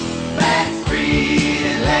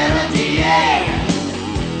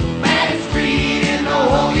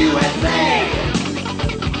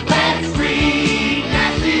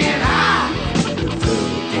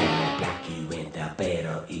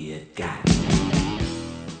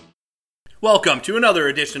Welcome to another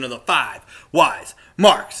edition of the Five Wise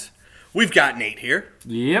Marks. We've got Nate here.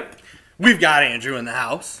 Yep. We've got Andrew in the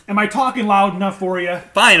house. Am I talking loud enough for you?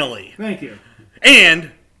 Finally. Thank you. And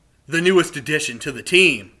the newest addition to the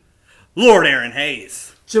team, Lord Aaron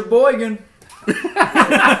Hayes. Sheboygan.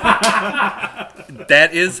 That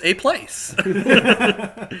is a place.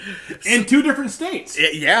 In two different states.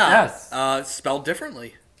 Yeah. Yes. Spelled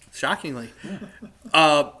differently. Shockingly.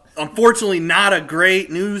 Unfortunately, not a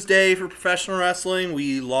great news day for professional wrestling.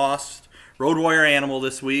 We lost Road Warrior Animal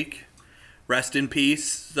this week. Rest in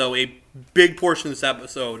peace. So a big portion of this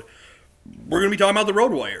episode, we're going to be talking about the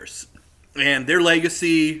Road Warriors and their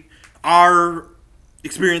legacy, our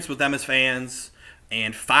experience with them as fans,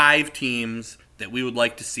 and 5 teams that we would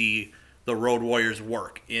like to see the Road Warriors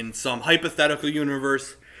work in some hypothetical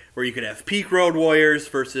universe where you could have peak Road Warriors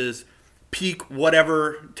versus peak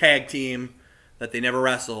whatever tag team that they never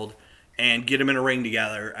wrestled and get them in a ring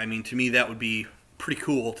together. I mean, to me, that would be pretty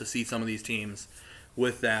cool to see some of these teams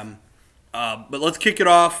with them. But let's kick it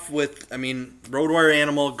off with, Road Warrior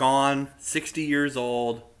Animal gone, 60 years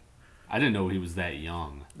old. I didn't know he was that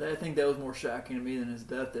young. I think that was more shocking to me than his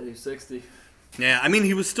death that he was 60. Yeah,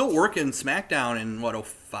 he was still working SmackDown in,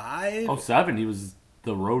 05? 07, he was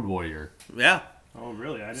the Road Warrior. Yeah. Oh,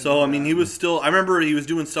 really? I didn't So, know that. he was still... I remember he was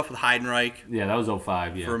doing stuff with Heidenreich Yeah, that was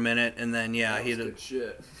 05, yeah. for a minute, and then, That he was had good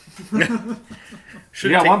shit. You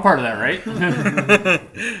got one part of that,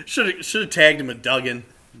 right? Should have tagged him with Duggan.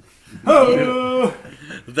 Oh!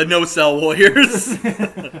 The no-cell Warriors.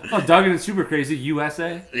 Oh, Duggan is Super Crazy,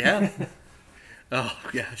 USA. Yeah. Oh,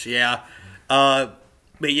 gosh, yeah.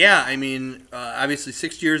 But yeah, obviously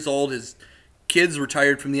 6 years old. His kids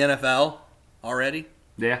retired from the NFL already.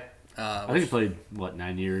 Yeah. I think he played,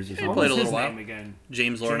 9 years or something? What played was a his little name while. again?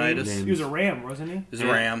 James Laurinaitis. James. He was a Ram, wasn't he? He's a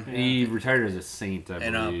Ram. He retired as a Saint, I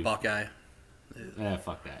And a believe. Buckeye.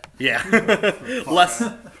 Fuck that. Yeah.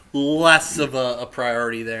 less of a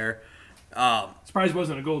priority there. Surprised he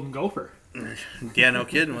wasn't a Golden Gopher. Yeah, no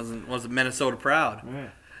kidding. Wasn't Minnesota proud. Yeah.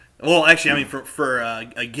 Well, actually, for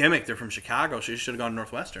a gimmick, they're from Chicago. So you should have gone to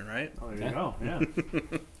Northwestern, right? Oh, there you Yeah. go. Yeah.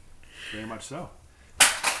 Very much so.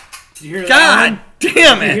 Did you hear that God one?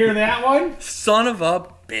 damn Did you it! hear that one? Son of a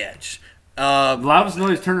bitch. The loudest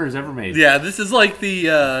noise Turner's ever made. Yeah, this is like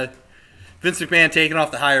the Vince McMahon taking off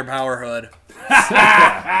the higher power hood.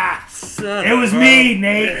 It was me,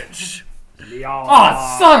 Nate. Bitch.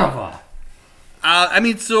 Oh, son of a... Let's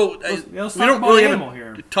we talk don't about really have Animal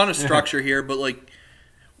here. a ton of structure here, but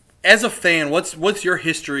as a fan, what's your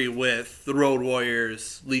history with the Road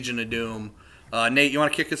Warriors, Legion of Doom? Nate, you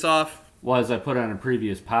want to kick us off? Well, as I put on a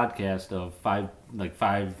previous podcast of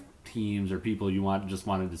five teams or people you just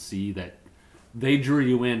wanted to see, that they drew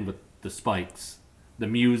you in with the spikes, the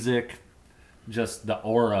music, just the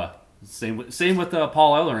aura. Same with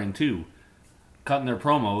Paul Ellering too, cutting their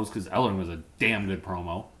promos because Ellering was a damn good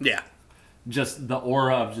promo. Yeah. Just the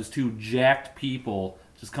aura of just two jacked people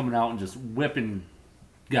just coming out and just whipping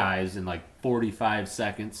guys in 45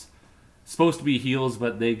 seconds. Supposed to be heels,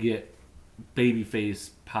 but they get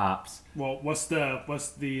babyface pops. Well, what's the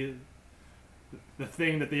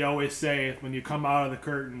thing that they always say when you come out of the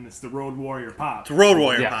curtain? It's the Road Warrior pop. It's a Road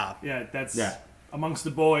Warrior Yeah. pop. Yeah, that's Yeah. amongst the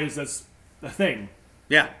boys. That's the thing,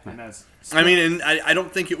 Yeah. and that's And I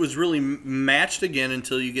don't think it was really matched again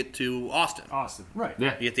until you get to Austin. Austin, right?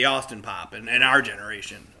 Yeah. You get the Austin pop, and our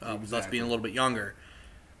generation, with us Exactly. being a little bit younger.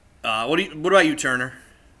 What about you, Turner?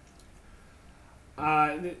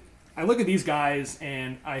 I look at these guys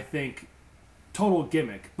and I think total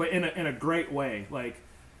gimmick, but in a great way.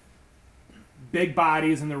 Big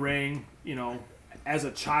bodies in the ring. As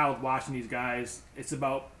a child watching these guys, it's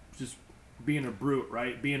about just being a brute,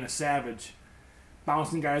 right? Being a savage,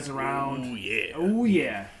 bouncing guys around. Oh yeah. Oh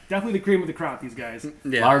yeah, definitely the cream of the crop. These guys.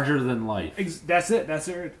 Yeah. Larger than life. That's it. That's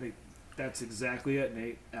exactly it,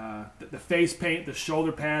 Nate. The face paint, the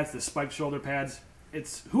shoulder pads, the spiked shoulder pads.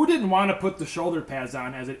 It's who didn't want to put the shoulder pads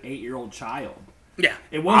on as an 8-year-old child? Yeah.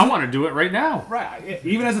 It I wasn't want to do it right now. right.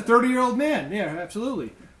 Even as a 30-year-old man, yeah,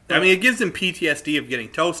 absolutely. It gives him PTSD of getting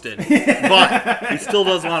toasted, but he still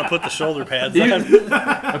doesn't want to put the shoulder pads on.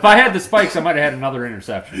 If I had the spikes, I might have had another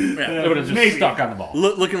interception. Yeah. It would have just Maybe. stuck on the ball.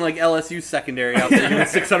 Looking like LSU secondary out there, doing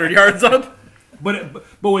 600 yards up. But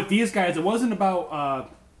with these guys, it wasn't about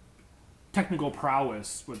technical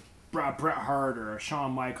prowess with Bret Hart or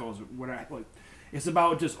Shawn Michaels or whatever. It's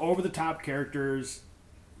about just over the top characters.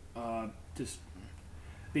 Just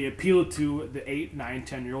they appeal to the 8, 9,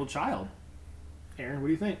 10-year-old child. Aaron, what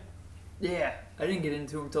do you think? Yeah, I didn't get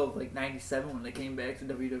into them until 97 when they came back to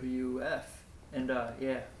WWF. And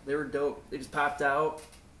they were dope. They just popped out.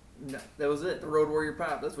 No, that was it. The Road Warrior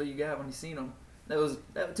pop. That's what you got when you seen them.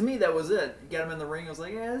 To me, that was it. Got them in the ring. I was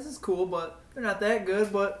like, yeah, this is cool, but they're not that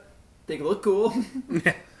good, but they look cool.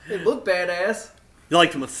 They look badass. You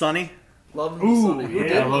liked him with Sonny? Love them Ooh, with Sonny.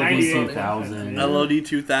 yeah, LOD 98. 2000. LOD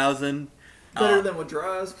 2000. Better than with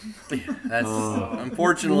Draws. That's Oh.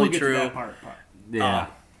 unfortunately We'll get to true. that part. Yeah.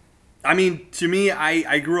 I mean, to me,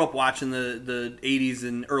 I grew up watching the 80s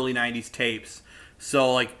and early 90s tapes.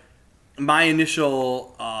 So, like, my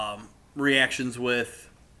initial reactions with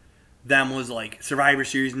them was, like, Survivor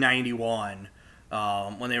Series 91.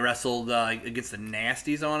 When they wrestled against the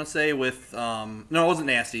Nasties, I want to say, with... no, it wasn't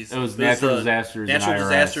Nasties. It was Natural Disasters and Natural IRS.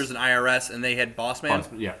 Disasters and IRS, and they had Boss Man.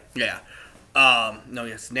 Yeah. Yeah. No,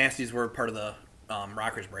 yes, Nasties were part of the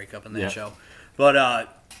Rockers breakup in that Yeah. show. But,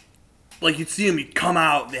 like, you'd see them, you'd come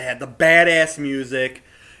out, they had the badass music,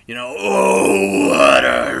 you know, oh, what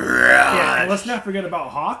a rush. Yeah, and let's not forget about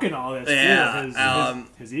Hawk and all this, Yeah, too.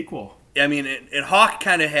 His equal. I mean, and Hawk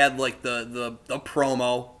kind of had, like, the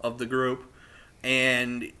promo of the group,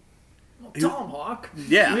 and, Tom Hawk.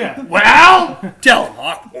 yeah. Yeah. Well, tell him,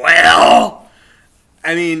 Hawk, well.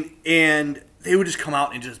 I mean, and they would just come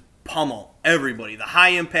out and just pummel everybody. The high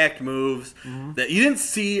impact moves that you didn't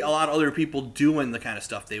see a lot of other people doing the kind of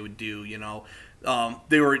stuff they would do, you know.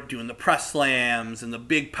 They were doing the press slams and the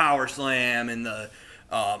big power slam and the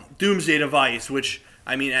Doomsday Device, which,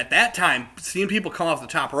 I mean, at that time, seeing people come off the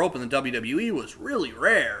top rope in the WWE was really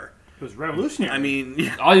rare. It was revolutionary. I mean,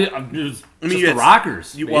 yeah. It was I mean, just you the had-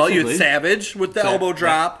 Rockers. You had basically. Savage with the Sa- elbow yeah.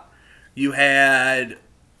 drop. You had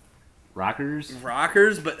Rockers.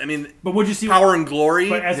 Rockers, but I mean, but would you see? Power and Glory.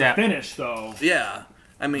 But as Yeah. a finish, though. Yeah,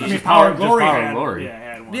 I mean, I mean, Just Power and Power- Glory just Power had, and Glory.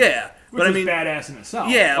 had one. yeah, Which but I was mean, badass in itself.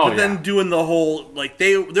 yeah, Oh, but then yeah. doing the whole like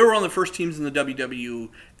they were one of the first teams in the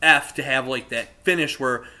WWF to have like that finish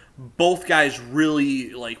where both guys really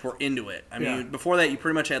like were into it. I mean, Yeah. before that, you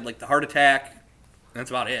pretty much had like the Heart Attack. That's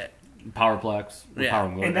about it. Powerplex. With Yeah. Power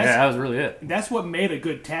and Glory. And Yeah, that's- that was really it. That's what made a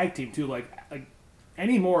good tag team too. Like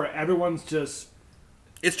anymore, everyone's just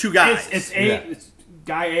It's two guys. it's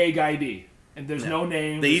guy A, guy B, and there's no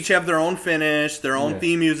name. They each have their own finish, their own Yeah.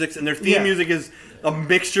 theme music, and their theme Yeah. music is a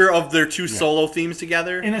mixture of their two solo themes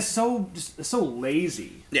together. and it's so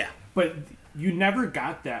lazy. Yeah. But you never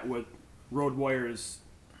got that with Road Warriors,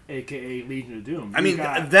 aka Legion of Doom. I You mean,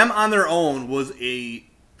 got- them on their own was a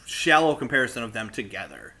shallow comparison of them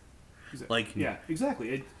together. Like, yeah,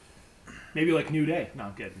 exactly. Maybe like New Day. No,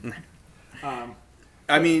 I'm kidding.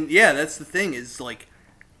 I mean, yeah, that's the thing. Is like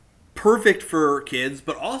perfect for kids,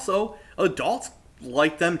 but also adults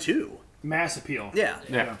like them too. Mass appeal. Yeah.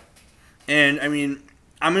 Yeah. And I mean,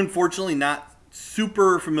 I'm unfortunately not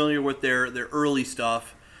super familiar with their early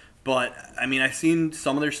stuff, but I mean, I've seen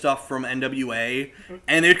some of their stuff from NWA,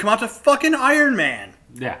 and they'd come out to fucking Iron Man.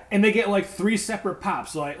 Yeah. And they get like 3 separate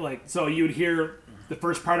pops. Like so you'd hear the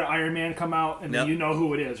first part of Iron Man come out, and then Yep. you know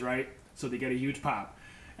who it is, right? So they get a huge pop,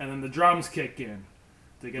 and then the drums kick in.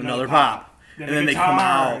 They get Another pop. Then And the then they guitar come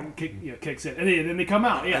out. and kicks in, and then they come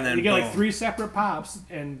out. Yeah, And then you get like boom. 3 separate pops,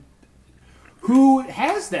 and who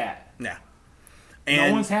has that? Yeah. No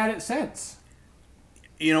And one's had it since.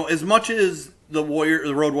 you know, as much as the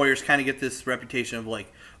Road Warriors kind of get this reputation of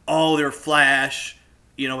like, oh, they're flash,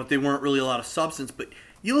 you know, but they weren't really a lot of substance. But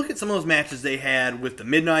you look at some of those matches they had with the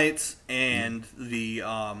Midnights and the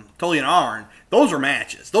Tully and Arn; those were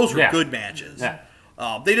matches. Those were Yeah. good matches. Yeah.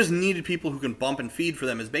 They just needed people who can bump and feed for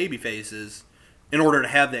them as baby faces in order to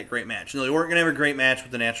have that great match. No, they weren't going to have a great match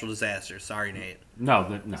with the Natural Disasters. Sorry, Nate.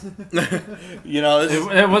 No. You know, this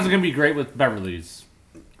It wasn't going to be great with Beverly's.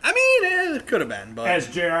 I mean, it could have been, but As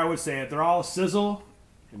JR would say it, they're all sizzle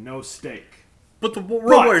and no steak. the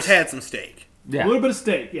Road Warriors had some steak. Yeah. A little bit of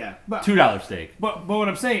steak, yeah. But $2 steak. but what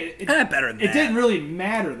I'm saying, Better than it that. didn't really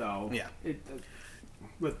matter though. Yeah.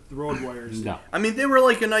 With the Road Warriors, No. I mean, they were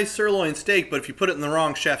like a nice sirloin steak, but if you put it in the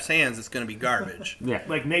wrong chef's hands, it's going to be garbage. Yeah.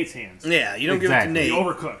 like Nate's hands. Yeah, you don't Exactly. give it The to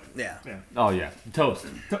Nate. overcooked. Yeah. Yeah. Oh, yeah. Toast.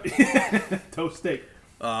 Toast steak.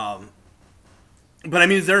 But I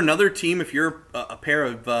mean, is there another team, if you're a pair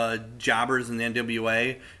of jobbers in the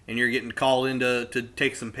NWA and you're getting called in to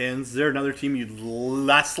take some pins, is there another team you'd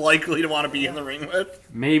less likely to want to be in the ring with?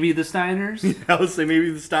 Maybe the Steiners? I would say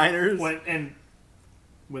maybe the Steiners.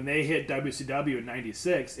 When they hit WCW in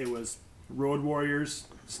 '96, it was Road Warriors,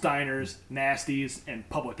 Steiners, Nasties, and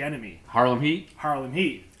Public Enemy, Harlem Heat? Harlem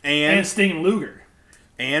Heat, And Sting and Luger.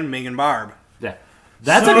 and Ming and Barb. Yeah.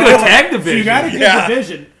 That's So- a good tag So division. you got a good Yeah.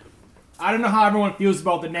 division. I don't know how everyone feels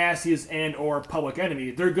about the Nasties and or Public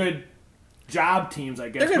Enemy. They're good job teams, I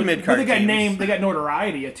guess. They're good But mid-card they got teams. name, they got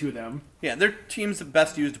notoriety to them, Yeah, their team's the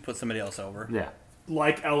best used to put somebody else over. Yeah.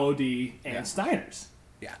 like LOD and Yeah. Steiners,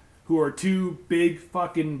 Yeah. who are 2 big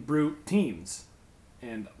fucking brute teams.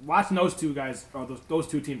 And watching those two guys, or those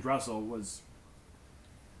two teams wrestle was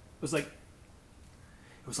like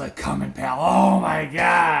coming, pal. Oh my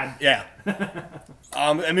god! Yeah.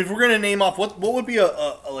 I mean, if we're gonna name off what would be a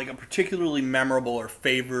particularly memorable or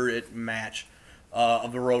favorite match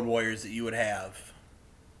of the Road Warriors that you would have?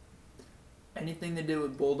 Anything they did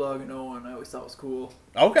with Bulldog and Owen, I always thought was cool.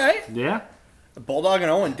 Okay. Yeah. Bulldog and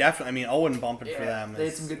Owen definitely. I mean, Owen bumping for them. They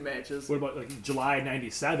had some good matches. What about like July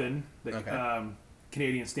 '97? The Okay.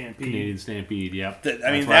 Canadian Stampede. Canadian Stampede. Yep. I mean,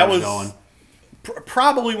 That's where that I was going.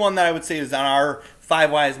 Probably one that I would say is on our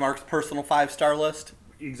Five Wise Mark's personal 5-star list.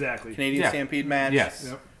 Exactly. Canadian Yeah. Stampede match. Yes.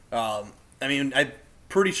 Yep. I mean, I'm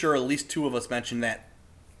pretty sure at least two of us mentioned that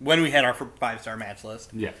when we had our 5-star match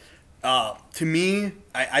list. Yeah. To me,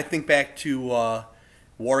 I think back to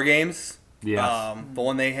War Games. Yes. The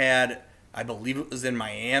one they had, I believe it was in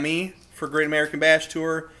Miami for Great American Bash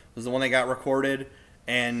Tour. Was the one they got recorded,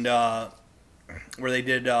 and where they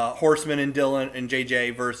did Horseman and Dylan and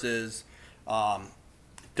JJ versus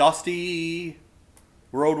Dusty,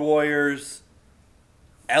 Road Warriors,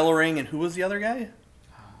 Ellering, and who was the other guy?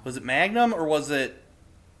 Was it Magnum or was it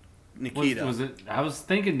Nikita? Was it? I was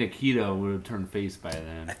thinking Nikita would have turned face by I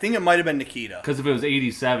then. think it might have been Nikita. Because if it was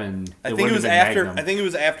 '87, I think it was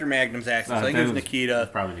after Magnum's accident. So I think it was Nikita,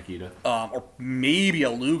 Probably Nikita. or maybe a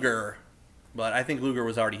Luger, but I think Luger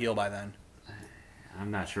was already healed by then. I'm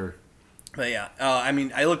not sure. But yeah, I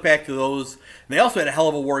mean, I look back to those. And they also had a hell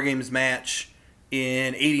of a War Games match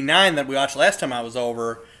in '89 that we watched last time I was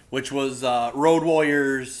over, which was Road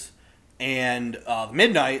Warriors and the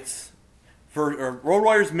Midnights, or Road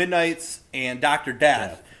Warriors, Midnights, and Dr.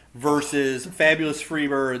 Death versus Fabulous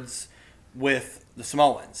Freebirds with the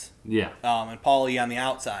Samoans. Yeah. And Paulie on the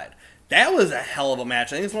outside. That was a hell of a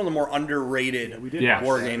match. I think it's one of the more underrated we did Yeah.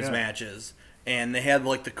 War watch that, Games yeah. matches. And they had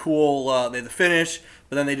like the cool, they had the finish,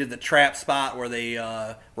 but then they did the trap spot where they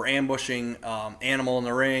were ambushing Animal in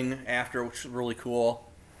the ring after, which was really cool.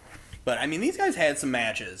 But I mean, these guys had some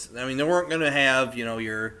matches. I mean, they weren't going to have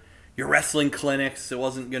your wrestling clinics. It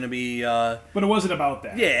wasn't going to be. But it wasn't about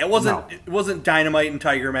that. Yeah, it wasn't. No. It wasn't Dynamite and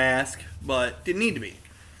Tiger Mask, but didn't need to be.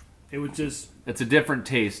 It was just It's a different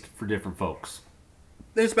taste for different folks.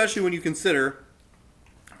 Especially when you consider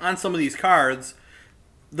on some of these cards,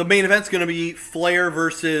 the main event's going to be Flair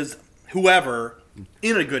versus whoever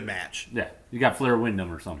in a good match. Yeah. You got Flair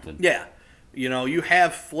Wyndham or something. Yeah. You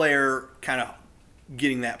have Flair kind of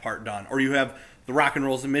getting that part done. Or you have the Rock and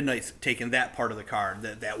Rolls and Midnights taking that part of the card,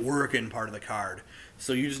 that working part of the card.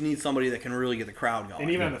 So you just need somebody that can really get the crowd going.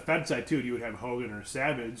 and even on the Fed side too, you would have Hogan or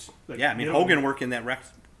Savage. Like, Yeah, I mean, you know, Hogan worked in that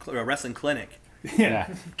wrestling clinic.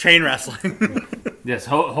 Yeah. Chain wrestling. Yes.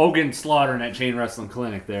 Hogan slaughtering that chain wrestling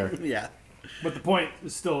clinic there. Yeah. But the point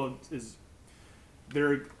is still is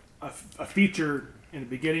they're a feature in the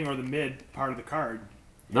beginning or the mid part of the card,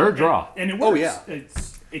 They're a draw. and it Oh, works. yeah.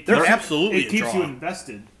 They're absolutely it a keeps draw. you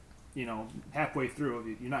invested. Halfway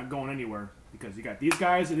through, you're not going anywhere because you got these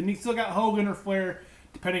guys, and then you still got Hogan or Flair,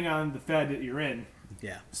 depending on the Fed that you're in,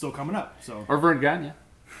 Yeah. still coming up. So Or Vern Gagne.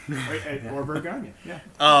 or Bergania, yeah.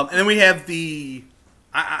 And then we have the.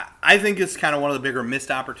 I think it's kind of one of the bigger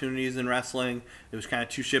missed opportunities in wrestling. It was kind of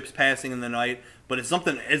two ships passing in the night, but it's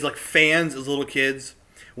something as like fans, as little kids,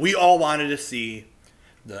 we all wanted to see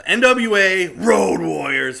the NWA Road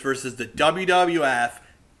Warriors versus the WWF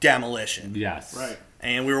Demolition. Yes. Right.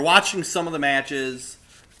 And we were watching some of the matches,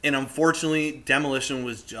 and unfortunately, Demolition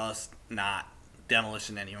was just not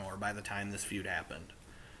Demolition anymore by the time this feud happened.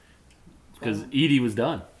 Because Edie was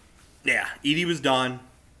done. Yeah, Edie was done.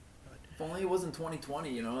 If only it wasn't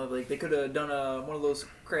 2020, like they could have done one of those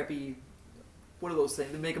crappy, what are those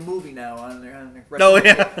things? They make a movie now on their Oh,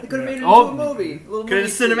 yeah. They could have made it into Oh, a movie. A little Could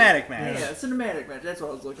have movie a cinematic match. Yeah, cinematic match. That's what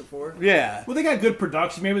I was looking for. Yeah. Well, they got good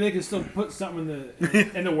production. Maybe they could still put something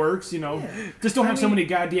in the works. Yeah. Just don't I have so mean- many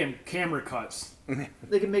goddamn camera cuts.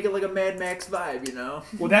 They can make it like a Mad Max vibe,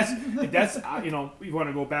 Well, that's you want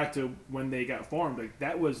to go back to when they got formed. Like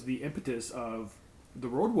that was the impetus of the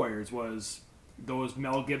Road Warriors was those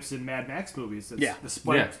Mel Gibson Mad Max movies. Yeah. The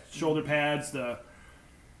split Yeah. shoulder pads, the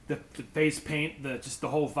face paint, the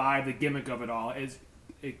whole vibe, the gimmick of it all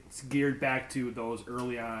it's geared back to those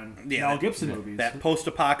early on Mel Gibson movies. That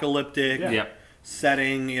post-apocalyptic Yeah. Yep.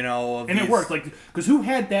 setting, of And it these- worked, because who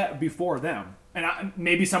had that before them? And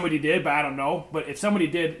maybe somebody did, but I don't know. But if somebody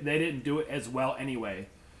did, they didn't do it as well anyway.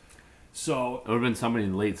 So, It would have been somebody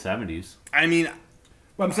in the late 70s. I mean,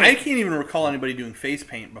 but I'm I saying, can't even recall anybody doing face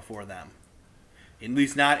paint before them. At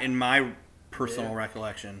least not in my personal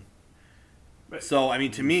recollection. But- So, I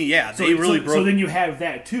mean, to me, yeah, they really broke. So then you have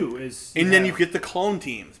that too. And then you get the clone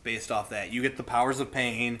teams based off that. You get the Powers of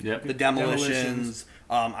Pain, Yep. the Demolitions,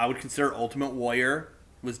 I would consider Ultimate Warrior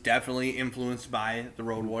was definitely influenced by the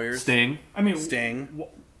Road Warriors. Sting. I mean, Sting.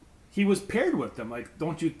 he was paired with them. Like,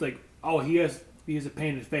 don't you like? Oh, he has a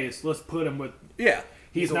painted face. Let's put him with. Yeah.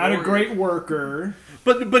 He's a not a warrior. great worker.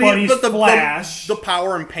 But he's Flash. the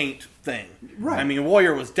power and paint thing. Right. I mean,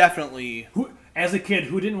 Warrior was definitely Who, as a kid,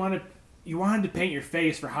 who didn't want to? You wanted to paint your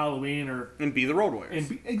face for Halloween and be the Road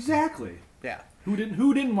Warriors. exactly. Yeah. Who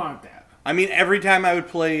didn't want that? I mean, every time I would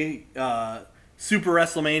play Super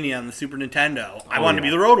WrestleMania on the Super Nintendo, I wanted to be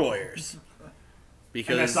yeah. the Road Warriors. And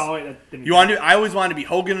Because that's all. I always wanted to be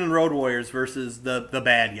Hogan and Road Warriors versus the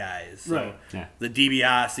bad guys. So Right. Yeah. The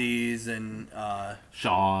DiBiase's and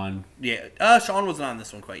Sean. Sean wasn't on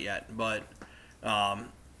this one quite yet, but IRS.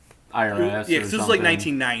 yeah, or 'cause this was something. like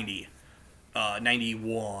 1990,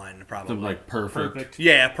 91 probably. Something like perfect. Perfect.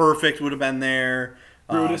 Yeah, Perfect would have been there.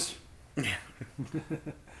 Brutus.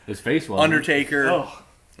 His face was Undertaker. Oh.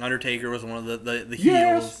 Undertaker was one of the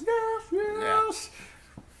heels. Yes.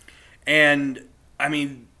 And, I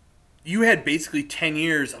mean, you had basically 10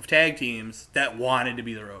 years of tag teams that wanted to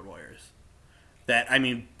be the Road Warriors. That, I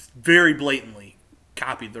mean, very blatantly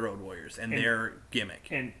copied the Road Warriors and their gimmick.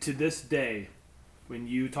 And to this day, when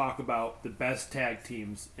you talk about the best tag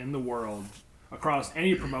teams in the world across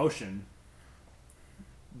any promotion,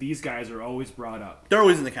 these guys are always brought up. They're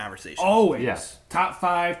always in the conversation. Always. Yes. Top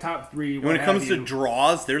 5, top 3. And when it comes to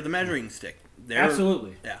draws, they're the measuring stick. They're,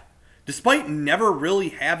 Absolutely. Yeah. Despite never really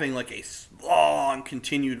having like a long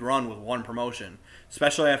continued run with one promotion,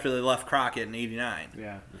 especially after they left Crockett in '89.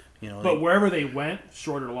 Yeah. You know, But wherever they went,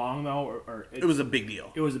 short or long though, it was a big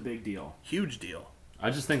deal. it was a big deal. Huge deal. I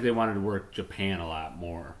just think they wanted to work Japan a lot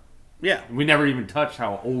more. Yeah. We never even touched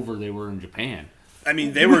how over they were in Japan. I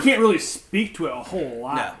mean, they We were, can't really speak to it a whole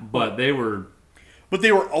lot. Yeah. But they were. but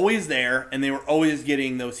they were always there, and they were always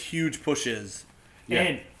getting those huge pushes. Yeah.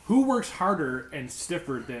 And who works harder and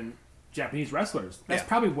stiffer than Japanese wrestlers? That's Yeah.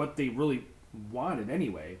 probably what they really wanted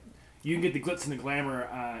anyway. You can get the glitz and the glamour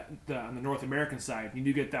on the North American side. You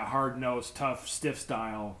do get that hard-nosed, tough, stiff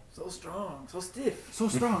style. So strong, so stiff. So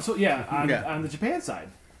strong. So, yeah, Yeah. on the Japan side.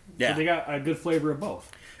 Yeah. So they got a good flavor of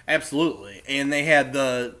both. Absolutely. And they had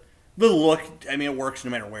the look. I mean, it works no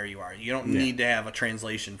matter where you are. You don't need to have a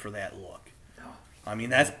translation for that look. I mean,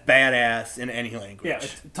 that's badass in any language. Yeah,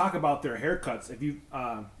 talk about their haircuts. If you,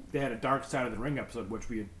 they had a Dark Side of the Ring episode, which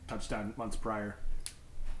we had touched on months prior,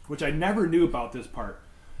 which I never knew about this part.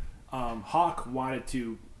 Hawk wanted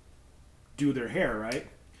to do their hair, right?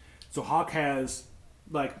 So Hawk has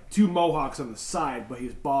like 2 mohawks on the side, but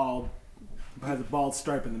he's bald, has a bald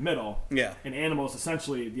stripe in the middle. Yeah. And Animal's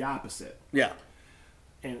essentially the opposite. Yeah.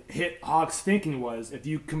 And Hawk's thinking was, if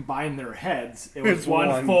you combine their heads, it was It's one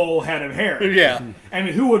one. full head of hair. Yeah. I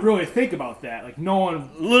mean, who would really think about that? Like, no one.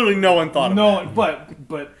 Literally no one thought of No, that.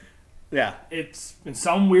 but Yeah. it's in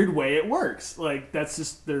some weird way it works. Like, that's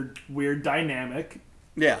just their weird dynamic.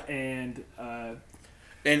 Yeah. And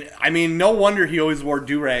And, I mean, no wonder he always wore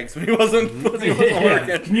do-rags when he wasn't working.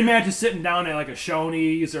 can you imagine sitting down at like a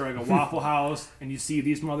Shoney's or like a Waffle House and you see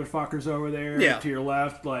these motherfuckers over there Yeah. to your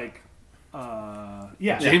left, like,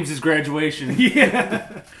 yeah. James's graduation.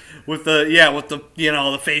 Yeah. With the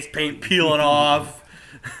the face paint peeling off.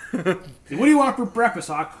 What do you want for breakfast,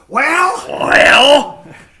 Hawk? Well, Well,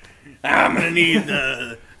 I'm gonna need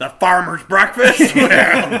the farmer's breakfast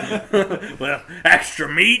with extra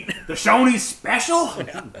meat. the Shoney's special?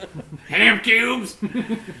 Ham cubes.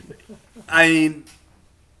 I mean,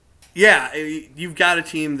 yeah, you've got a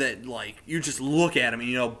team that like you just look at them and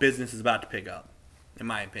you know business is about to pick up, in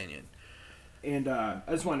my opinion. And I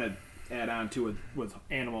just want to add on to with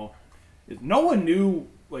Animal. No one knew,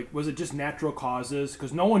 like, was it just natural causes?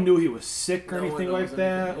 Because no one knew he was sick or No one anything knows like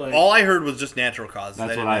that. anything. Like, All I heard was just natural causes.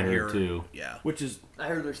 That's did what I not heard, too. Yeah. which is I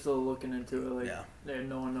heard they're still looking into it. Like, Yeah.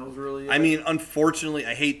 no one knows really. I mean, unfortunately,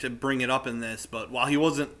 I hate to bring it up in this, but while he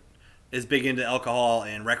wasn't as big into alcohol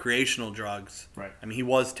and recreational drugs, Right. I mean, he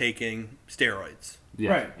was taking steroids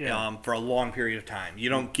Yeah. right. Yeah. for a long period of time. You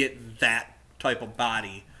don't get that type of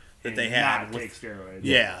body that And they not had. take steroids.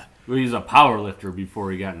 Yeah. Well, he was a power lifter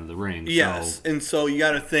before he got into the ring. Yes, So, and so you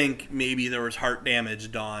got to think maybe there was heart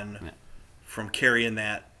damage done from carrying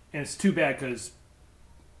that. And it's too bad because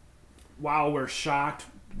while we're shocked,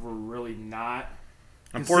 we're really not.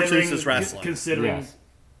 Unfortunately, this is wrestling. Considering Yes.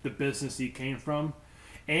 the business he came from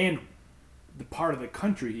and the part of the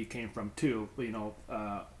country he came from, too. You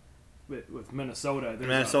know, with Minnesota. There's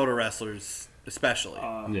Minnesota wrestlers, especially.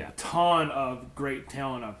 yeah. a ton of great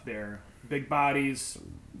talent up there. Big bodies,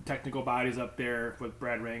 technical bodies up there with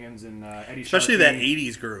Brad Rangans and Eddie especially Sharkey. that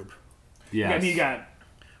 '80s group. Yes. You got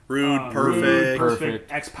Rude, Rude, perfect.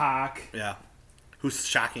 Perfect. X-Pac. Yeah. who's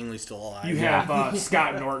shockingly still alive. You have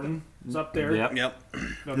Scott Norton is up there. Yep. Yep.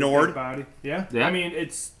 Another Nord. big body. Yeah. Yeah. I mean,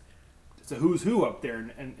 it's a who's who up there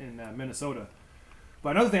in Minnesota.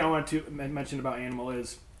 But another thing I want to mention about Animal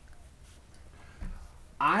is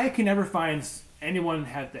I can never find anyone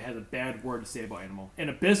that has a bad word to say about Animal. In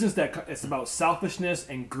a business that it's about selfishness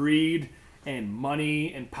and greed and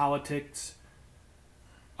money and politics,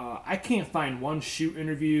 I can't find one shoot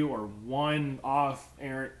interview or one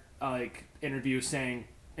off-air interview saying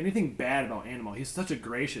anything bad about Animal. He's such a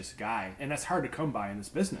gracious guy, and that's hard to come by in this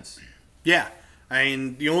business. Yeah. I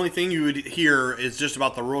mean, the only thing you would hear is just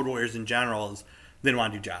about the Road Warriors in general is they didn't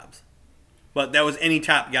want to do jobs. But that was any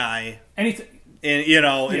top guy in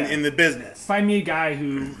the business. Find me a guy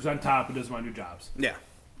who's on top and doesn't want to do jobs. Yeah.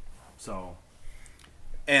 So,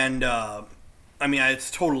 And, I mean,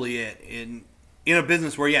 it's totally it. In a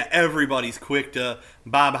business where, everybody's quick to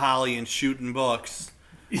Bob Holly and shooting books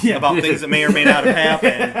about things that may or may not have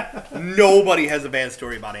happened, nobody has a bad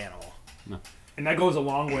story about Animal. and that goes a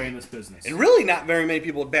long way in this business. And really not very many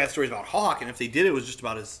people have bad stories about Hawk, and if they did, it was just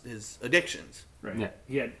about his addictions. Right.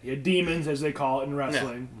 Yeah. He had demons, as they call it in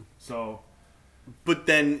wrestling. Yeah. So, But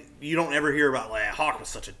then you don't ever hear about, Hawk was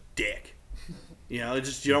such a dick. You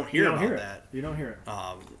don't hear about that. You don't hear it.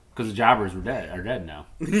 Because the jobbers are dead now.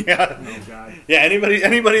 Yeah. Oh, God. Yeah, anybody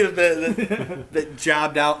that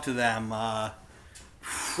jobbed out to them,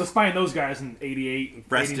 Let's find those guys in 88,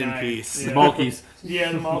 Rest in 89. peace. Yeah. The Mulkeys.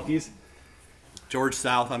 Yeah, the Malkies. George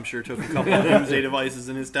South, I'm sure, took a couple of doomsday devices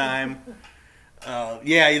in his time.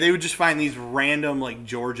 They would just find these random,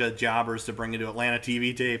 Georgia jobbers to bring into Atlanta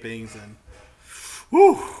TV tapings, and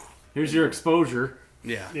whew. Here's your exposure.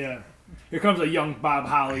 Yeah. Yeah. Here comes a young Bob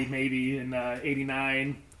Holly, maybe, in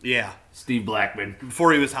 89. Yeah. Steve Blackman.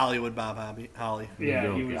 Before he was Hollywood Bob Holly. Yeah,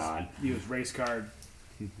 Oh, he was God. he was race card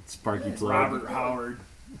Sparky Plug. Robert Howard.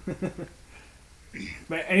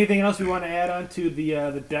 But anything else we want to add on to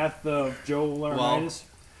the death of Joe Laurinaitis?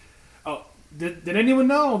 Did anyone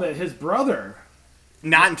know that his brother,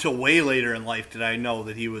 Not until way later in life did I know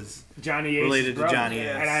that he was Johnny Ace's related to brother? Johnny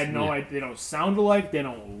Ace. And I had no idea. They don't sound alike. They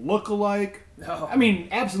don't look alike. No. I mean,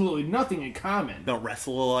 absolutely nothing in common. Don't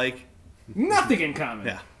wrestle alike. Nothing in common.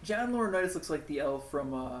 Yeah. John Laurinaitis looks like the elf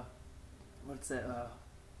from what's that?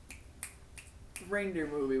 Reindeer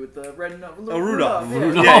movie with the red nose. Rudolph. Yeah.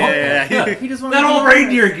 Rudolph. Yeah. He just wanted That to old be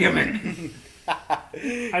reindeer gimmick.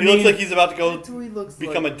 He looks like he's about to go That's who he looks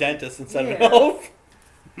become like. a dentist instead of Yeah. an elf.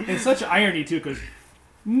 And such irony too, because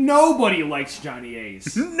nobody likes Johnny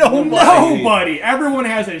Ace. Nobody. Everyone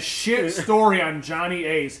has a shit story on Johnny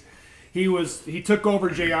Ace. He took over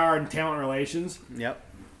JR in talent relations. Yep.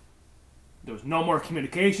 There was no more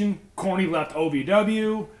communication. Corny left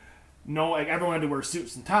OVW. No, everyone had to wear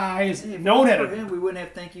suits and ties. If No one it had weren't for a him, we wouldn't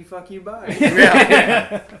have thank you, fuck you, bye.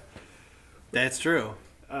 Yeah. That's true.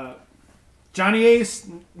 Johnny Ace,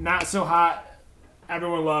 not so hot.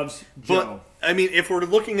 Everyone loves Joe. But, I mean, if we're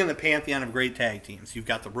looking in the pantheon of great tag teams, you've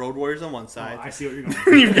got the Road Warriors on one Oh, side. I see what you're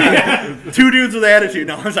going. You've got two dudes with attitude.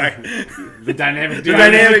 No, I'm sorry. The dynamic The dude.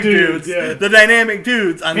 dynamic dudes, dudes. yeah. The dynamic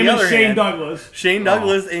dudes. On Him the and other Shane hand, Douglas. Shane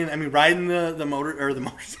Douglas, and I mean, riding the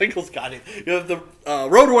motorcycles. Got it. You have the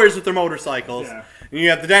Road Warriors with their motorcycles. Yeah. And you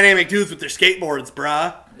have the dynamic dudes with their skateboards,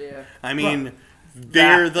 brah. Yeah. I mean,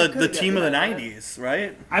 they're the could've team of the got that. 90s,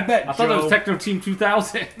 right? I bet I thought Joe. that was Techno Team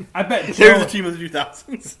 2000. I bet They're Joe. the team of the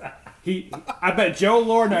 2000s. I bet Joe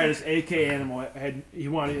Laurinaitis, aka Animal,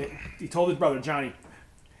 he told his brother Johnny,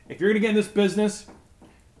 if you're gonna get in this business,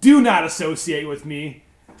 do not associate with me,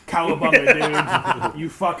 Cowabunga dude. You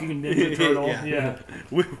fucking Ninja Turtle. Yeah.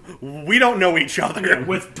 Yeah. We don't know each other.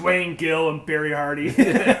 With Dwayne Gill and Barry Hardy.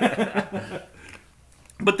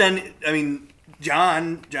 But then, I mean,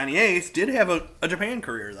 Johnny Ace did have a Japan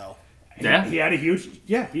career, though. Yeah. He had a huge.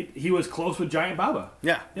 Yeah, he was close with Giant Baba.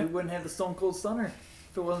 Yeah. We wouldn't have the Stone Cold Stunner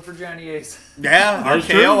if it wasn't for Johnny Ace. Yeah, That's RKO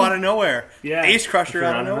true. out of nowhere. Yeah. Ace Crusher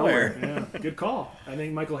out of nowhere. Yeah, good call. I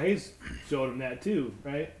think Michael Hayes showed him that too,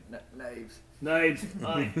 right? Knives. Knives.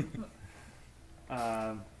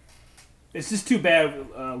 It's just too bad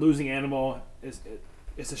losing Animal.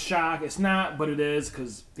 It's a shock. It's not, but it is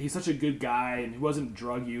because he's such a good guy and he wasn't a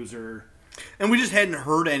drug user. And we just hadn't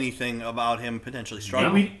heard anything about him potentially And,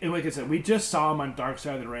 struggling. and like I said, we just saw him on Dark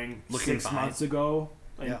Side of the Ring Looking 6 fine. months ago.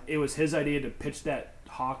 And Yeah. it was his idea to pitch that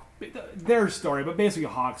Hawk, their story, but basically a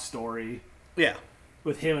Hawk story Yeah.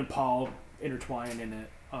 with him and Paul intertwined in it.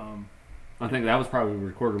 I think that was probably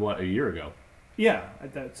recorded, a year ago? Yeah,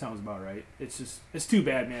 that sounds about right. It's too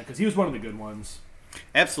bad, man, because he was one of the good ones.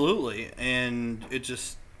 Absolutely. And it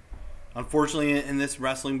just, Unfortunately, in this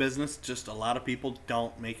wrestling business, just a lot of people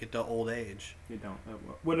don't make it to old age. You don't.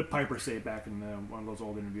 What did Piper say back in one of those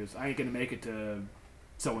old interviews? I ain't gonna make it to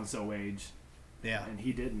so and so age, Yeah. and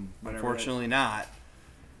he didn't. Whatever Unfortunately, not.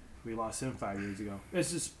 we lost him 5 years ago.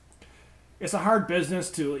 It's a hard business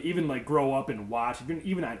to even like grow up and watch.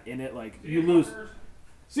 Even not in it, like you lose.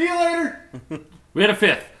 See you later. We had a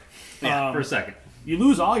fifth Yeah. for a second. You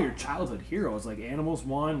lose all your childhood heroes, like Animals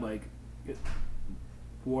one, like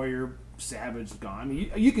Warrior, Savage gone.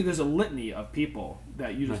 You could. There's a litany of people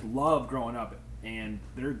that you just love growing up, and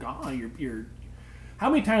they're gone. You're. How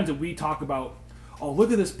many times did we talk about? Oh,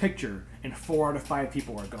 look at this picture, and 4 out of 5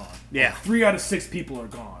 people are gone. Yeah. 3 out of 6 people are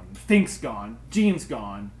gone. Fink's gone. Gene's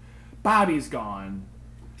gone. Bobby's gone.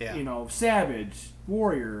 Yeah. You know, Savage,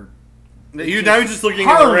 Warrior, Now you're just looking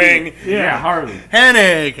at the Harley. ring. Yeah, Harley.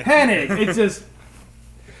 Hennig. Hennig. It's just.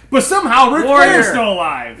 But somehow Ric Warrior. Flair's still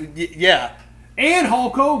alive. Yeah. And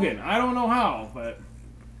Hulk Hogan. I don't know how, but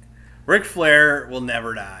Ric Flair will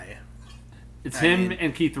never die. It's I him mean-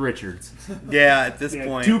 and Keith Richards. Yeah, at this yeah,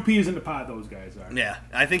 point. 2 peas in the pot. Those guys are. Yeah,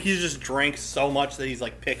 I think he's just drank so much that he's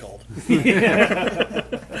like pickled. He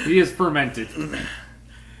is fermented.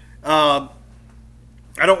 I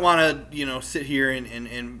don't want to, sit here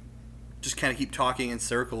and just kind of keep talking in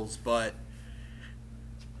circles, but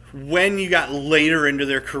when you got later into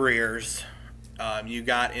their careers, you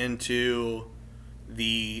got into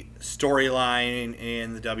the storyline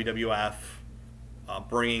in the WWF,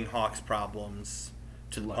 bringing Hawk's problems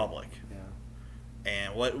to the public. Yeah.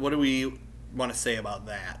 And what do we want to say about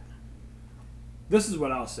that? This is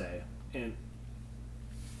what I'll say, and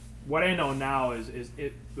what I know now is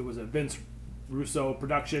it was a Vince Russo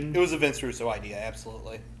production, It was a Vince Russo idea,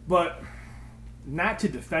 absolutely. but not to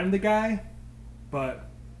defend the guy, but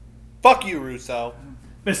Fuck you, Russo.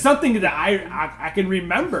 it's something that I can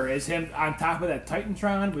remember is him on top of that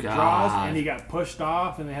Titantron with God. draws, and he got pushed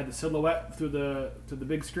off, and they had the silhouette through the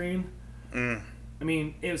big screen. I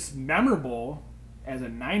mean, it was memorable as a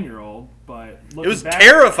 9-year-old, but It looking was back,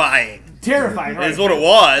 terrifying. terrifying. Right? Is what it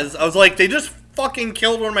was. I was like, they just fucking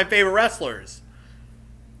killed one of my favorite wrestlers.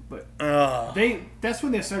 But Ugh. that's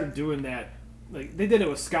when they started doing that. Like they did it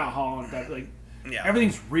with Scott Hall and that. Like Yeah.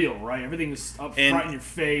 everything's real, right? Everything's up And- front in your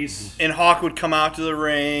face. And Hawk would come out to the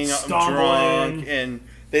ring Stumbling. drunk, and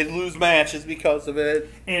they'd lose matches because of it.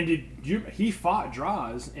 And he fought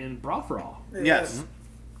Draws in Brawl for All, Yes.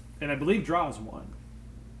 and I believe Draws won.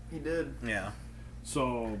 He did. Yeah.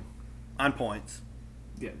 So On points.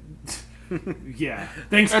 yeah, yeah.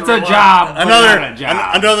 Thanks. That's for a lot. job. but Another not a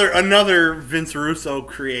job. another Vince Russo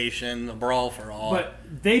creation, the Brawl for All. But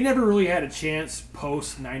they never really had a chance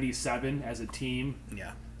post '97 as a team.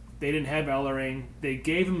 yeah. They didn't have Ellering. They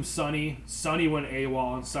gave him Sonny. Sonny went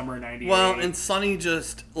AWOL in summer '98. Well, and Sonny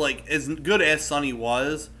just, like, as good as Sonny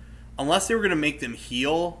was, unless they were going to make them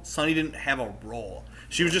heel, Sonny didn't have a role.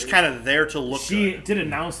 She was just kind of there to look she good. did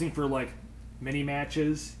announcing for like mini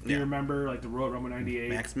matches. Do you Yeah. remember like the Royal Rumble '98?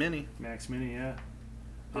 Max Mini. Max Mini, yeah.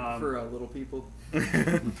 For little people.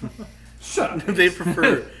 Shut up. They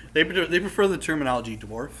prefer they prefer the terminology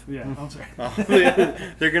dwarf. Yeah, I'm sorry.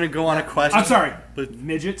 They're going to go on a quest. I'm sorry. But-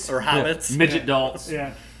 Midgets. Or hobbits. Midget dolls.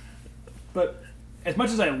 Yeah. But as much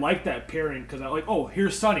as I like that pairing, because I like, oh,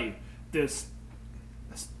 here's Sonny, this.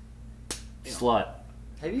 Slut.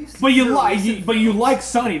 Have you? But you seen like, recent you like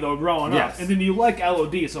Sonny though growing Yes. up, and then you like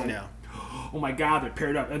LOD. So, Yeah. oh my God, they're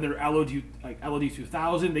paired up, and they're LOD like LOD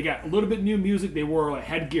 2000. They got a little bit new music. They wore like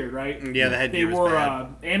headgear, right? Yeah, the headgear They was wore bad.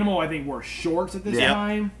 Animal. I think wore shorts at this Yep.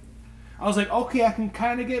 time. I was like, okay, I can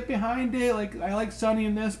kind of get behind it. Like I like Sonny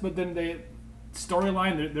in this, but then they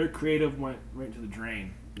storyline, their creative went right to the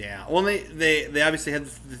drain. Yeah. Well, they obviously had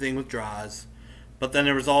the thing with Draws, but then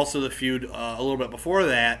there was also the feud a little bit before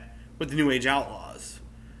that with the New Age Outlaws,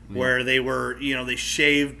 where they were, they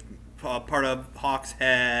shaved part of Hawk's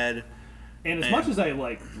head. And as much as I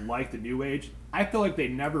like the New Age, I feel like they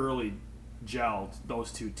never really gelled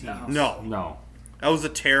those two teams. No, No. that was a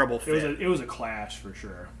terrible fit. It was a clash for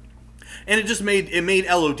sure, And it just made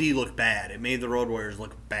LOD look bad. It made the Road Warriors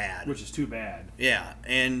look bad. which is too bad. Yeah,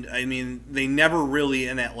 and I mean they never really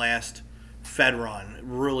in that last Fed run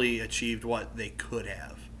really achieved what they could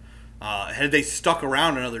have. Had they stuck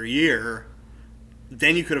around another year,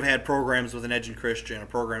 then you could have had programs with an Edge and Christian, or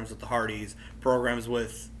programs with the Hardys, programs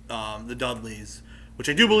with the Dudleys, which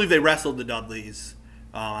I do believe they wrestled the Dudleys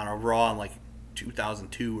on a Raw in like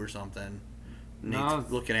 2002 or something.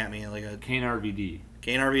 Nate's looking at me like a Kane RVD.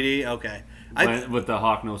 Kane RVD. Okay, With the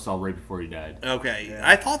Hawk no sell right before he died. okay. Yeah.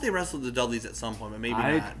 I thought they wrestled the Dudleys at some point, but maybe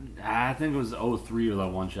not. I think it was 03 with that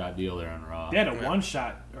one-shot deal there on Raw. They had a one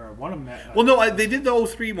shot or one of them. Well, no, they did the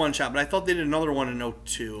 03 one shot, but I thought they did another one in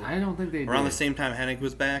 02. I don't think they Around did. the same time Hennig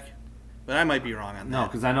was back. But I might be wrong on that. No,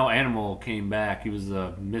 because I know Animal came back. He was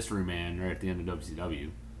a mystery man right at the end of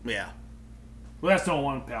WCW. Yeah. Well, that's the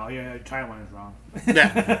one, pal. Yeah, timeline's wrong. Yeah,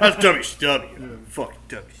 that's WCW. Fucking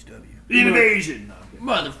WCW. Invasion,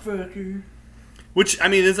 Motherfucker. Which, I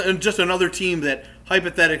mean, is just another team that,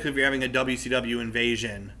 hypothetically, if you're having a WCW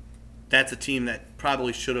invasion, that's a team that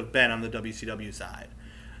probably should have been on the WCW side.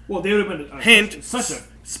 Well, they would have been Hint, such a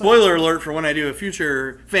spoiler alert for when I do a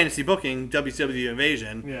future fantasy booking, WCW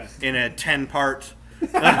Invasion, Yeah. in a 10-part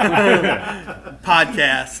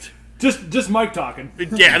podcast. just Mike talking.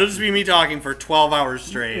 Yeah, it'll just be me talking for 12 hours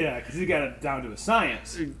straight. Yeah, because he got it down to a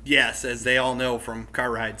science. Yes, as they all know from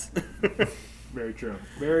car rides. Very true.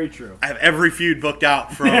 Very true. I have every feud booked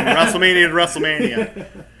out from WrestleMania to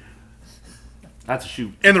WrestleMania. That's a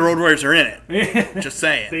shoot. And the Road Warriors are in it. Just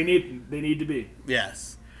saying. They need to be.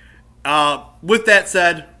 Yes. With that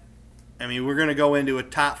said, I mean, we're going to go into a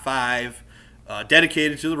top 5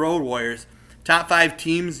 dedicated to the Road Warriors. Top 5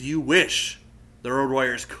 teams you wish the Road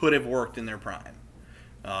Warriors could have worked in their prime.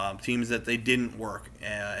 Teams that they didn't work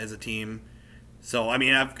as a team. So, I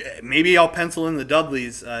mean, maybe I'll pencil in the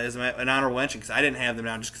Dudleys as an honorable mention because I didn't have them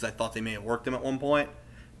down just because I thought they may have worked them at one point.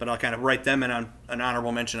 But I'll kind of write them in on an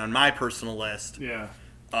honorable mention on my personal list Yeah.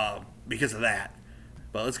 because of that.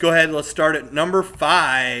 But let's go ahead. Let's start at number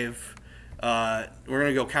 5. We're going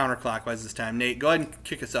to go counterclockwise this time. Nate, go ahead and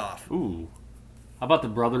kick us off. Ooh. How about the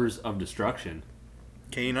Brothers of Destruction?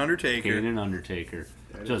 Kane Undertaker. Kane and Undertaker.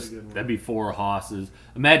 That is Just a good one. that'd be 4 hosses.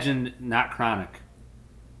 Imagine not Chronic,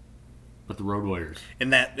 but the Road Warriors. In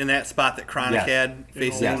that spot that Chronic Yes. had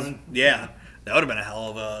facing. Yes. Yeah. That would have been a hell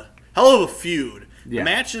of a feud. Yeah. The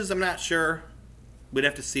matches, I'm not sure. We'd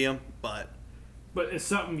have to see them, but But it's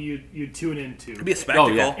something you'd tune into. it'd be a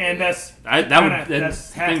spectacle. yeah. And that's That would-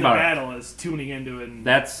 that's half think the about it. battle is tuning into it. And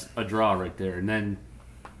That's a draw right there. And then,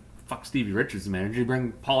 fuck Stevie Richards, the manager. You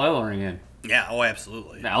bring Paul Ellering in. Yeah, oh,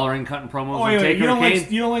 absolutely. The Ellering cutting promos oh, and wait, Taker you don't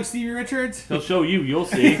Kane. like Stevie Richards? He'll show you. You'll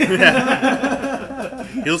see.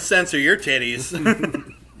 He'll censor your titties.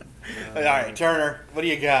 All right, Turner, what do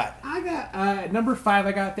you got? I got number 5.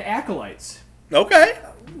 I got the Acolytes. Okay.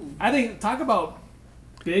 I think talk about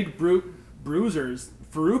big bruisers.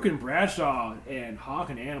 Farouk and Bradshaw and Hawk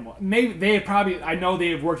and Animal. Maybe I know they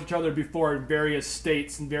have worked each other before in various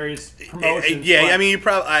states and various promotions. Yeah, but, I mean,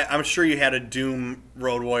 I'm sure you had a Doom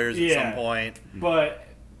Road Warriors at Yeah. some point. but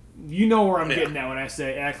you know where I'm getting at when I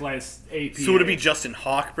say Acolytes AP. So would it be Justin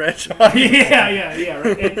Hawk, Bradshaw? yeah,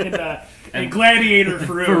 right. And Gladiator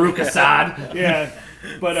Farouk. Farouk Assad. Yeah,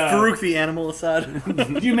 but Farouk the Animal Assad.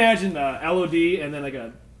 could you imagine LOD and then like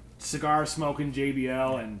a cigar smoking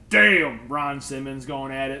JBL and damn Ron Simmons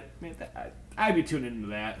going at it? Man, I'd be tuning into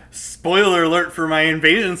that. Spoiler alert for my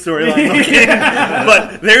invasion storyline. Okay.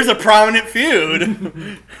 But there's a prominent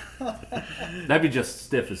feud. That'd be just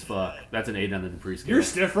stiff as fuck. That's an 8 on the Dupree scale. You're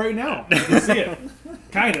stiff right now. You can see it.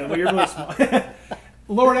 Kind of, but you're really small.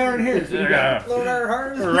 Lord Aaron Harris. What you got? Lord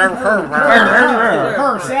Hart.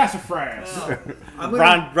 Her sassafras. I'm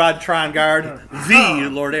gonna, Rod Trongard, the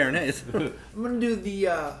Lord Aaron Hayes. I'm gonna do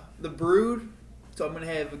the Brood. So I'm gonna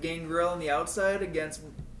have Gangrel on the outside against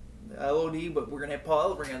LOD, but we're gonna have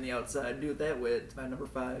Paul Ellering on the outside. Do it that way. It's my number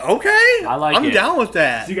 5. Okay. I like I'm it. down with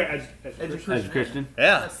that. So you got, As a Christian.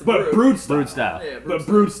 Yeah. That's the but Brood style. Brood style. Yeah, But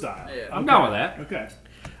Brood style. Yeah. I'm down with that. Okay.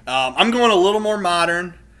 I'm going a little more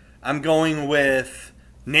modern. I'm going with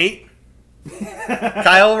Nate,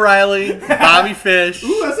 Kyle O'Reilly, Bobby Fish,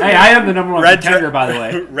 Hey, I am the number 1 contender, by the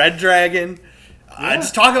way. Red Dragon.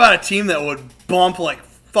 Just talk about a team that would bump like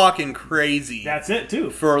fucking crazy That's it, too.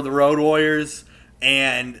 for the Road Warriors.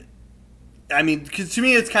 And, I mean, 'cause to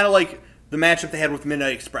me, it's kind of like the matchup they had with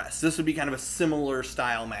Midnight Express. This would be kind of a similar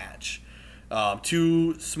style match.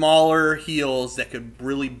 2 smaller heels that could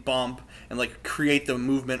really bump and like create the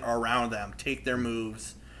movement around them, take their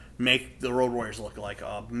moves, make the Road Warriors look like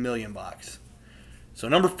 $1 million. So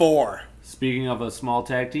number 4, Speaking of a small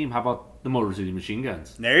tag team, how about the Motor City Machine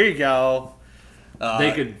Guns? there you go.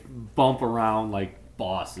 They could bump around like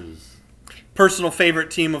bosses. Personal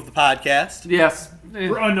favorite team of the podcast. Yes.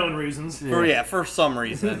 For unknown reasons. For some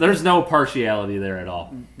reason. There's no partiality there at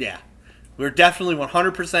all. Yeah. We're definitely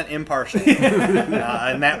 100% impartial in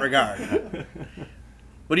that regard.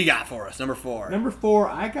 What do you got for us? Number 4. Number 4,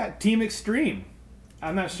 I got Team Extreme.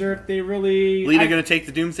 I'm not sure if they really... Lita going to take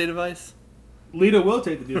the Doomsday device? Lita will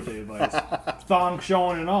take the Doomsday Device. Thong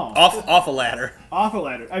showing and all. Off a ladder. Off a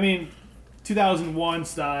ladder. I mean, 2001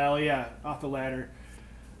 style, yeah, off the ladder.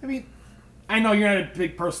 I mean, I know you're not a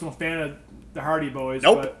big personal fan of the Hardy Boys,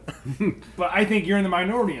 Nope. but I think you're in the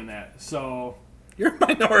minority in that. So You're a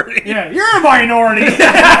minority. yeah, you're a minority.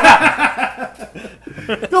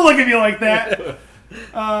 Don't look at me like that.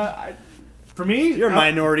 For me, You're a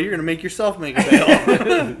minority. You're gonna make yourself make a bail.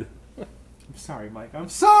 I'm sorry, Mike. I'm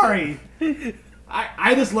sorry.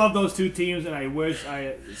 I just love those two teams, and I wish I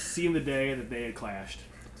had seen the day that they had clashed.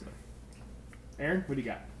 So. Aaron, what do you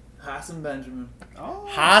got? Haas and Benjamin. Oh,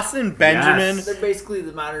 Haas and Benjamin Yes. They're basically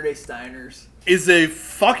the modern day Steiners. is a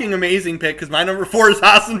fucking amazing pick because my number 4 is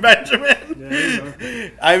Haas and Benjamin. there you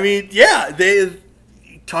go. I mean, yeah, they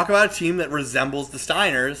talk about a team that resembles the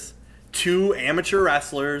Steiners. 2 amateur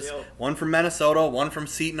wrestlers, Yep. one from Minnesota, one from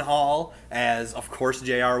Seton Hall, as of course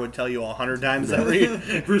JR would tell you 100 times every.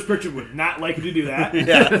 And Bruce Pritchard would not like you to do that.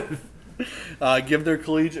 Yeah, give their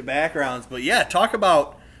collegiate backgrounds, but yeah, talk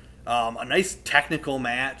about a nice technical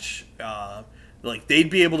match. Like they'd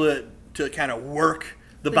be able to kind of work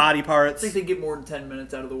the body I parts. think they get more than 10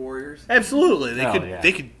 minutes out of the Warriors. Absolutely, Hell they yeah.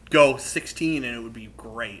 could go 16 and it would be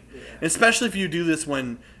great. Yeah. And especially if you do this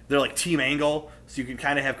when they're like Team Angle, so you can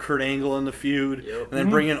kind of have Kurt Angle in the feud, Yep. and then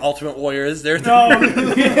bring in Ultimate Warriors. They're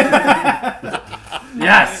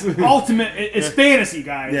Yes. Ultimate, it's fantasy,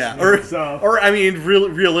 guys. yeah, so or I mean,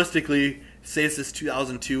 realistically, say it's this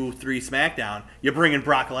 2002-3 SmackDown, you bring in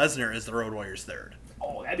Brock Lesnar as the Road Warriors third.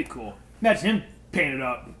 oh, that'd be cool. Imagine him painted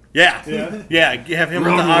up, Yeah, Yeah. have him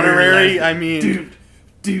Road with the Warrior honorary. Lesnar. I mean,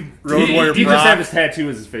 dude. Road Warrior He Brock. just have his tattoo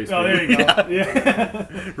as his face. Oh, there you go. Yeah.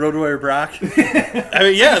 Road Warrior Brock. I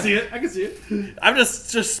mean, yeah, I can see it. I'm just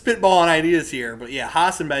spitballing ideas here, but yeah,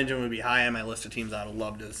 Haas and Benjamin would be high on my list of teams I'd have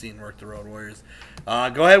loved to have seen work the Road Warriors.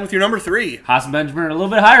 Go ahead with your number 3. Haas and Benjamin are a little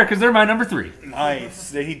bit higher because they're my number 3.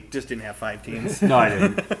 Nice. He just didn't have 5 teams. No, I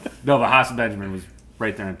didn't. No, but Haas and Benjamin was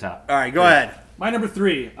right there on top. All right, go ahead. My number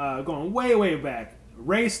 3, going way back.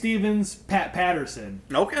 Ray Stevens, Pat Patterson.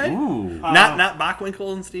 Okay. Ooh. Not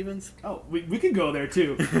Bockwinkel and Stevens. Oh, we could go there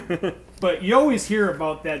too. But you always hear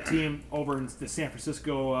about that team over in the San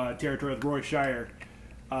Francisco territory with Roy Shire.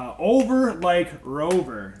 Over like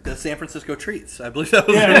Rover. The San Francisco Treats. I believe that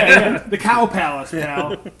was Yeah. The Cow Palace,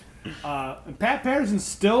 pal. And Pat Patterson's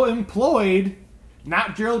still employed,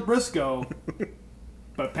 not Gerald Briscoe,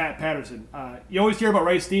 but Pat Patterson. You always hear about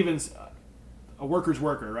Ray Stevens, a worker's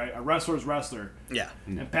worker, right? A wrestler's wrestler. Yeah.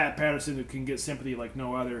 And Pat Patterson, who can get sympathy like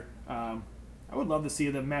no other. I would love to see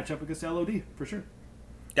them match up against LOD, for sure.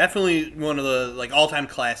 Definitely one of the all-time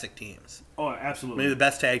classic teams. Oh, absolutely. Maybe the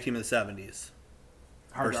best tag team of the 70s.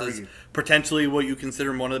 Hard to Versus argue. potentially what you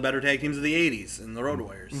consider one of the better tag teams of the 80s in the Road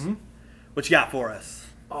Warriors. Mm-hmm. What you got for us?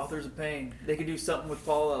 Authors of Pain. They could do something with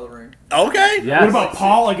Paul Ellering. Okay. Yes. What about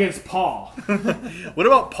Paul against Paul? What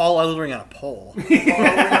about Paul Ellering on a pole? Paul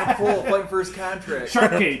Ellering on full fighting for his contract.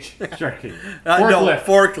 Shark Cage. Shark King. No, Forklift.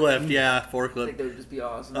 forklift. Yeah, I think forklift. that would just be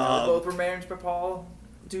awesome. Um, They both were managed by Paul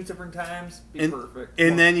 2 different times. Be And, perfect.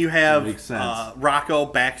 and then you have Makes sense. Rocco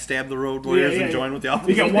backstab the Road Warriors and join with the You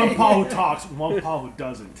Alpha. got one Paul who talks, one Paul who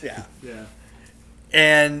doesn't. Yeah. Yeah.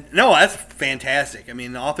 And no, that's fantastic. I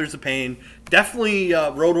mean, the Authors of Pain, definitely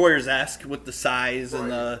Road Warriors esque with the size and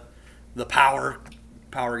the power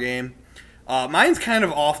game. Mine's kind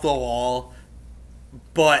of off the wall,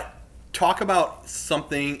 but talk about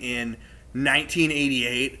something in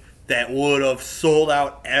 1988 that would have sold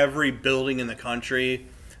out every building in the country.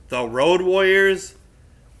 The Road Warriors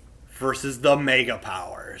versus the Mega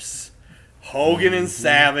Powers. Hogan and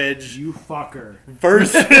Savage You fucker.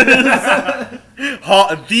 versus the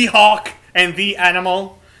Hawk and the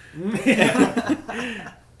Animal.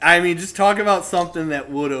 I mean, just talk about something that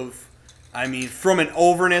would have, I mean, from an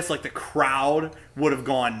overness, like the crowd would have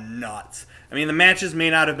gone nuts. I mean, the matches may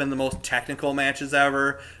not have been the most technical matches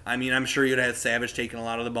ever. I mean, I'm sure you'd have Savage taking a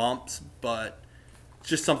lot of the bumps, but it's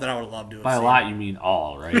just something I would love to have By a seen. lot, you mean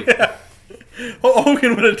all, right?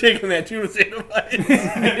 Hogan would have taken that Tuesday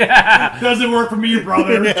device. Doesn't work for me,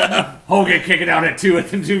 brother. Hogan kicking out at 2 at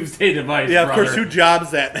the Doomsday Device. Yeah, of brother. course, who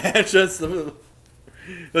jobs that match? That's the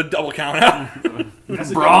double count out.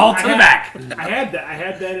 That's a Brawl good to one. the back. I had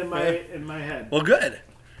that in my head, Well, good.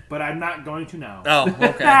 but I'm not going to now. Oh,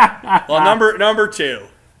 okay. Well, number 2,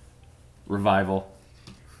 Revival.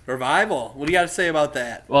 Revival. What do you got to say about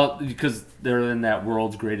that? Well, because they're in that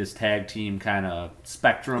world's greatest tag team kind of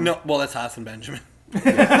spectrum. No, well, that's Haas and Benjamin. You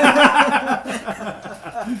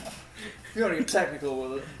don't get technical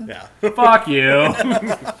with it. Yeah. Fuck you.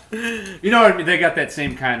 You know what I mean? They got that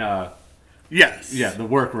same kind of, Yes. the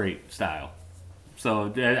work rate style. So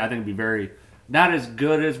I think it'd be very, Not as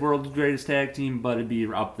good as World's Greatest Tag Team, but it'd be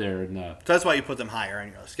up there. In the... So that's why you put them higher on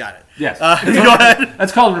your list. Got it. Yes. Go ahead.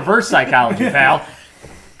 That's called reverse psychology, pal.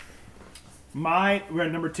 We're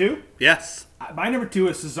at number 2. Yes. My number 2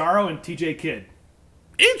 is Cesaro and TJ Kidd.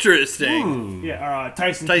 Interesting. Yeah,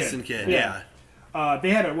 Tyson Kidd, yeah.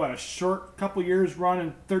 They had a short couple years run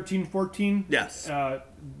in 13-14. Yes.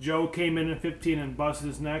 Joe came in 15 and busted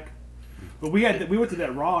his neck. But we went to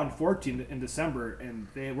that Raw in 14 in December, and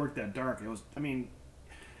they worked that dark. It was, I mean,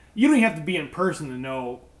 you don't even have to be in person to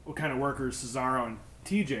know what kind of workers Cesaro and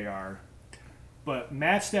TJ are. But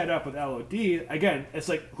match that up with LOD, again, it's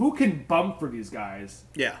like, who can bump for these guys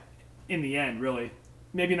Yeah. in the end, really?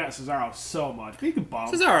 Maybe not Cesaro so much, but he can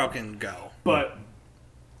bump. Cesaro can go. But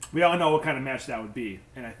we all know what kind of match that would be.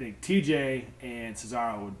 And I think TJ and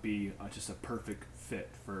Cesaro would be just a perfect fit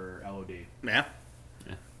for LOD. Yeah.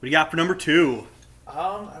 What do you got for number 2? I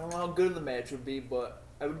don't know how good the match would be, but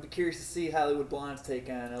I would be curious to see Hollywood Blonde's take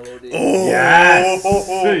on LOD. Oh, Yes.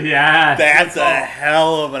 Yes. That's a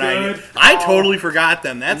hell of an idea. Good I call. totally forgot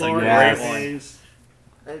them. That's Lord a Yes. great one. Days.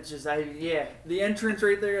 It's just, the entrance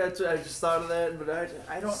right there. That's I just thought of that, but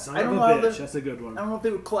I don't Son know of how a bitch. That's a good I one. don't know if they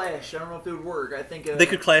would clash. I don't know if it would work. I think They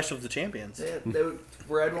could clash with the champions. they would,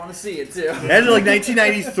 where I'd want to see it too. Imagine like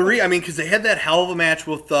 1993. I mean, because they had that hell of a match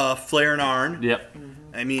with Flair and Arn. Yep.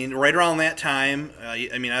 I mean, right around that time.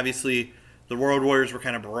 I mean, obviously, the World Warriors were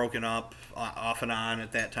kind of broken up off and on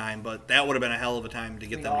at that time, but that would have been a hell of a time to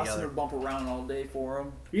get them Austin together. would bump around all day for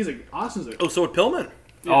him. Austin's a Oh, so would Pillman.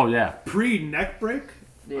 Oh, yeah. pre-neck break.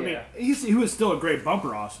 Yeah. I mean, he was still a great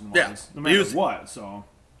bumper, Austin was. Yeah. No matter He was- what, so.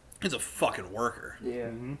 He's a fucking worker. Yeah.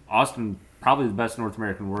 Austin, probably the best North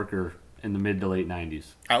American worker in the mid to late 90s.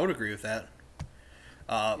 I would agree with that.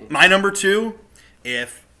 My number 2,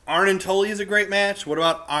 if Arn and Tully is a great match, what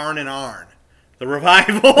about Arn and Arn? The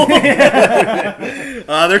Revival.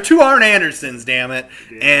 They're 2 Arn Andersons, damn it.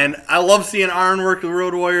 And I love seeing Arn work the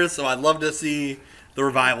Road Warriors, so I'd love to see the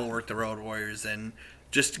Revival work the Road Warriors. And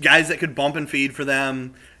just guys that could bump and feed for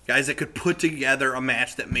them, guys that could put together a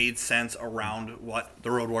match that made sense around what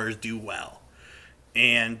the Road Warriors do well.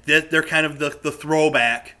 And they're kind of the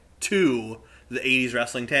throwback to the 80s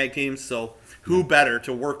wrestling tag teams, so who better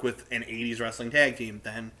to work with an 80s wrestling tag team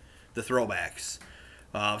than the throwbacks?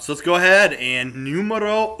 So let's go ahead and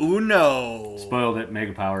numero uno. Spoiled it,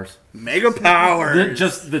 Mega Powers. Mega Powers.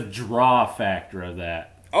 Just the draw factor of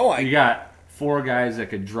that. Oh, You got 4 guys that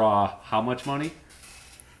could draw how much money?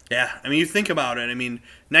 yeah. I mean, you think about it. I mean,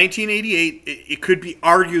 1988, it could be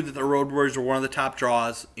argued that the Road Warriors were one of the top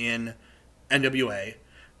draws in NWA.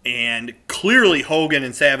 And clearly Hogan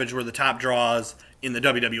and Savage were the top draws in the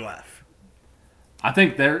WWF. I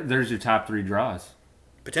think there's your top 3 draws.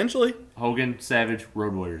 Potentially. Hogan, Savage,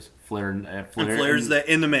 Road Warriors. Flair And Flair's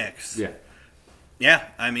in the mix. Yeah. Yeah,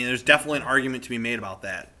 I mean, there's definitely an argument to be made about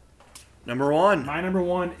that. Number 1. My number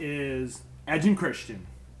 1 is Edge and Christian.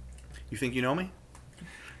 You think you know me?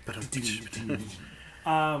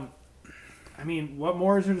 I mean, what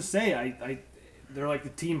more is there to say? They're like the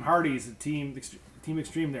Team Hardys, the Team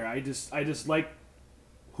Extreme. There, I just like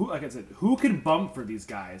like I said, who can bump for these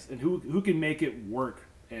guys and who can make it work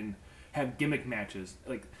and have gimmick matches.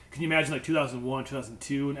 Like, can you imagine like 2001,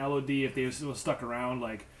 2002 in LOD if they was stuck around?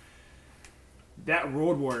 Like, that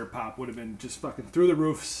Road Warrior pop would have been just fucking through the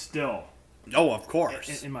roof still. Oh, of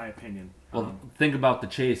course. In my opinion. Well, think about the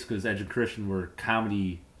Chase, because Edge and Christian were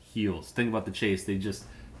comedy heels. Think about the Chase.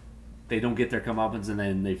 They don't get their comeuppance, and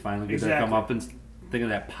then they finally get their Exactly. comeuppance. Think of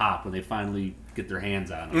that pop when they finally get their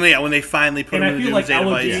hands on them. Yeah, when they finally put And him I in the feel like Doomsday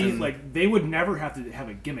LOD, device. And, like, they would never have to have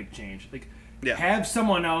a gimmick change. Like, Yeah. have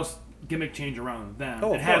someone else gimmick change around them Oh,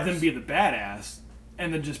 of and have course. them be the badass,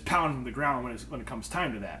 and then just pound them to the ground when it comes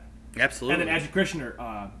time to that. absolutely. And then Edge and Christian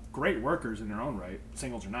are great workers in their own right,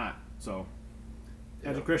 singles or not. So,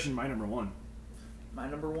 Edge and Christian, my number 1. My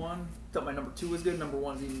number 1. Thought my number 2 was good. Number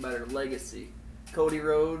 1's even better. Legacy. Cody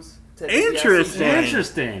Rhodes. Ted Interesting. DiBiase.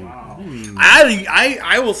 Interesting. Wow.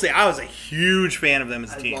 I will say I was a huge fan of them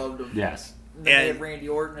as a I team. loved them. Yes. Then they And- had Randy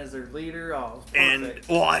Orton as their leader. Oh, it was And perfect.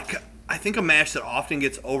 well, I think a match that often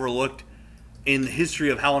gets overlooked in the history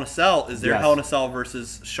of Hell in a Cell is their Yes. Hell in a Cell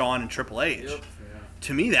versus Shawn and Triple H. Yep.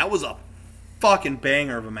 To me, that was a fucking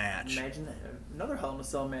banger of a match. Imagine that. Another Hell in a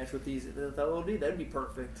Cell match with with LOD. That'd be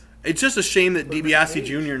perfect. It's just a shame that But DiBiase Cage.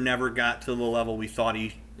 Jr. never got to the level we thought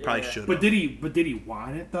he probably Yeah. should. But did he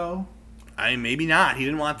want it though? Maybe not. He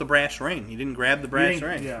didn't want the brass ring. He didn't grab the brass He didn't-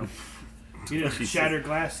 ring. Yeah. He didn't shatter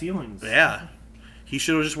glass ceilings. Yeah. He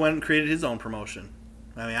should have just went and created his own promotion.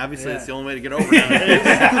 I mean, obviously, Yeah. that's the only way to get over it.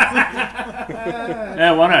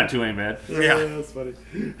 Yeah, 1 out of 2 ain't bad. Yeah. That's funny.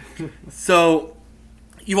 So,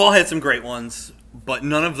 you've all had some great ones. but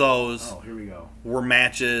none of those Oh, here we go. were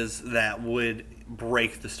matches that would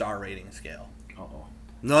break the star rating scale. Uh-oh.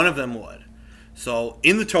 None of them would. So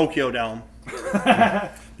in the Tokyo Dome,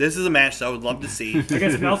 this is a match that I would love to see.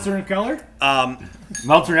 Against Meltzer and Keller?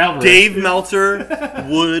 Meltzer and Alvarez. Dave Meltzer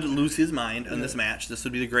would lose his mind in this match. This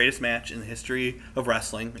would be the greatest match in the history of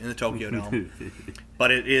wrestling in the Tokyo Dome.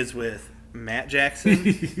 But it is with Matt Jackson,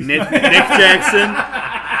 Nick Jackson,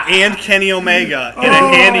 and Kenny Omega in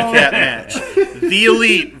a handicap match. The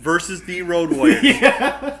Elite versus the Road Warriors.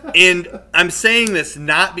 And I'm saying this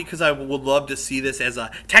not because I would love to see this as a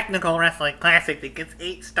technical wrestling classic that gets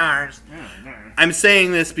 8 stars. I'm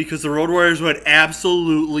saying this because the Road Warriors would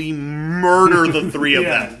absolutely murder the three of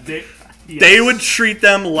them. They would treat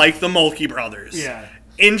them like the Mulkey Brothers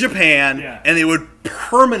in Japan, and they would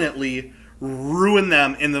permanently ruin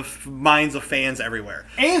them in the minds of fans everywhere.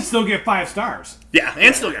 And still get 5 stars. Yeah,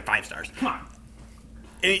 and still get 5 stars. Come on.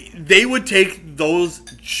 And they would take those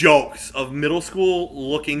jokes of middle school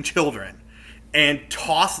looking children and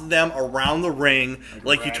toss them around the ring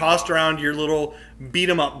like you tossed around your little beat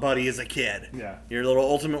 'em up buddy as a kid. Yeah. Your little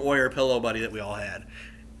Ultimate Warrior pillow buddy that we all had.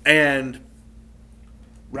 And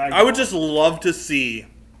Ragdoll. I would just love to see,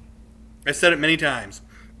 I said it many times,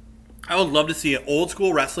 I would love to see old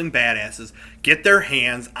school wrestling badasses get their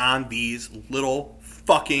hands on these little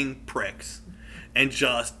fucking pricks and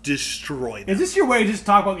just destroy them. Is this your way to just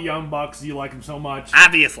talk about the Young Bucks? You like them so much?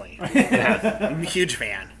 Obviously. I'm a huge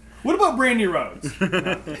fan. What about Brandy Rhodes?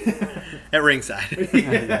 At ringside.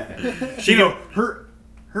 You know, her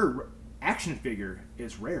action figure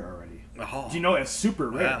is rare already. Oh, Do you know it's super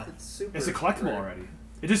rare? Yeah. It's a collectible already.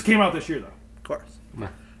 It just came out this year, though. of course.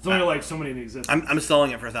 There's only like so many in existence. I'm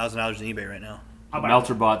selling it for $1,000 on eBay right now. I'll buy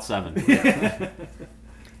Meltzer bought 7.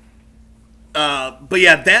 But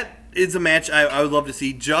yeah, that is a match I would love to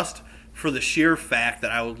see just for the sheer fact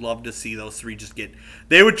that I would love to see those three just get...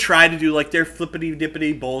 They would try to do like their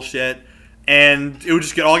flippity-dippity bullshit, and it would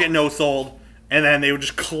just all get no-sold, and then they would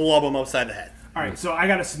just club them upside the head. All right, so I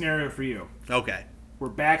got a scenario for you. Okay. We're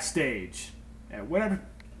backstage at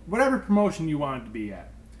whatever promotion you want it to be at.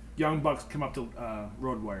 Young Bucks come up to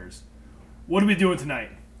Road Warriors. What are we doing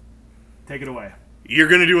tonight? Take it away. You're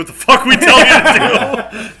going to do what the fuck we tell you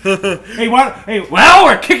to do. Well,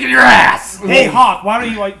 we're kicking your ass. Hey, Hawk, why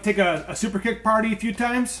don't you take a super kick party a few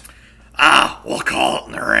times? We'll call it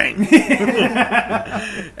in the ring.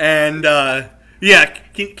 And, yeah,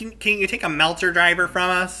 can you take a Meltzer driver from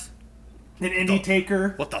us? An indie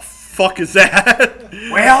taker? What the fuck is that?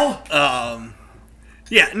 Well,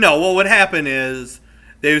 Yeah, no, what would happen is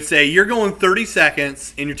they would say, you're going 30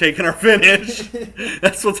 seconds and you're taking our finish.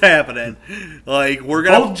 That's what's happening. Like, we're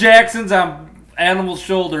going Both Jacksons on Animal's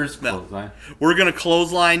shoulders. We're going to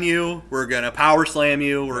clothesline you. We're going to power slam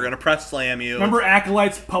you. We're going to press slam you. remember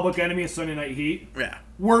Acolyte's Public Enemy Sunday Night Heat? Yeah.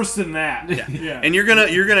 Worse than that. Yeah. And you're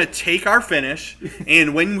gonna take our finish,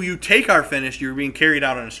 and when you take our finish, you're being carried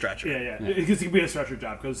out on a stretcher. Yeah. It's going to be a stretcher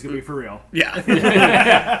job because it's going to be for real. Yeah.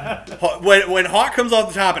 when Hawk comes off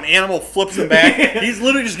the top and Animal flips him back, he's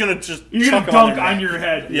literally just gonna You're going to dunk on your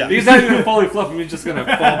head. Yeah. He's not even fully flipping. He's just going to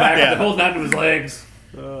fall back Yeah. and hold on to his legs.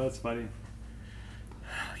 Oh, that's funny.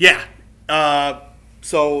 Yeah.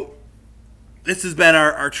 So this has been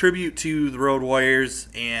our tribute to the Road Warriors,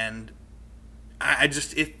 and I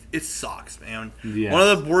just it sucks, man. Yes. One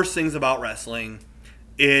of the worst things about wrestling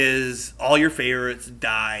is all your favorites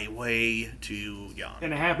die way too young.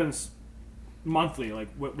 And it happens monthly. Like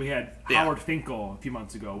we had Yeah. Howard Finkel a few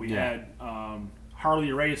months ago. We had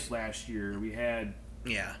Harley Race last year. We had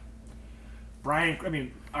Yeah. Brian.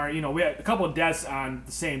 We had a couple of deaths on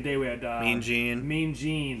the same day. We had Mean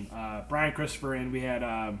Gene. Brian Christopher, and we had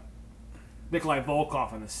Nikolai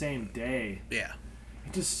Volkov on the same day. Yeah.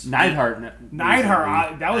 It just Neidhart.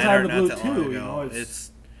 that was out of the blue Not that long too. ago. You know,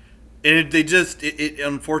 It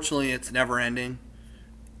unfortunately it's never ending.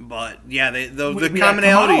 But yeah, the we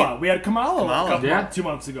commonality. Had we had Kamala, Kamala. 2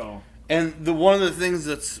 months ago. And one of the things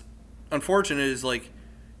that's unfortunate is like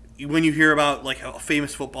when you hear about like a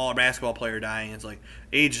famous football or basketball player dying, it's like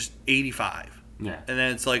age 85. Yeah. And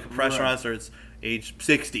then it's like a professional wrestler, it's age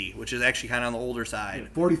 60, which is actually kind of on the older side.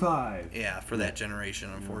 45. Yeah, for that generation,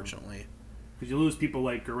 unfortunately. Because you lose people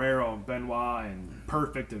like Guerrero and Benoit and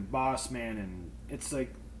Perfect and Bossman, and it's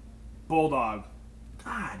like Bulldog.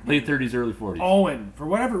 God, Late 30s, early 40s. Owen, for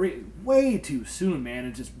whatever reason, way too soon, man.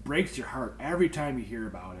 It just breaks your heart every time you hear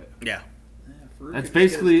about it. Yeah. Rude That's could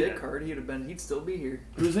just basically- get his dick hard, he'd still be here.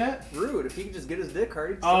 Who's that? Rude, if he could just get his dick hard,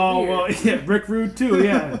 he'd still Oh, be here. well, yeah, Rick Rude, too,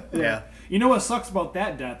 yeah. Yeah. You know what sucks about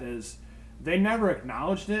that death is They never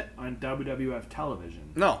acknowledged it on WWF television.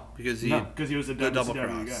 No, because he Because he was a the double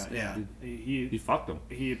WCW cross. guy. Yeah. He fucked him.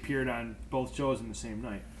 He appeared on both shows in the same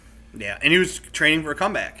night. Yeah, and he was training for a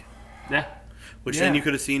comeback, Yeah. which then Yeah. you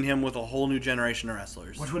could have seen him with a whole new generation of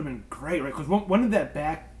wrestlers. Which would have been great, right? Because when did that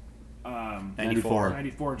back? 94.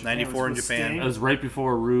 94 in Japan. 94 in was Japan. Sting. It was right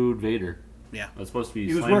before Rude Vader. Yeah. It was supposed to be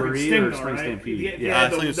He was working Slamboree Sting, or though, Spring right? Stampede. He Yeah. had I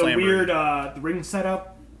think it was the Slamboree. weird the ring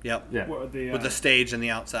setup. Yep. Yeah. With With the stage on the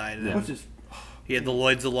outside. Yeah. Which is He had the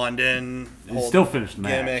Lloyds of London. He whole still finished the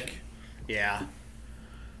match. gimmick. Yeah.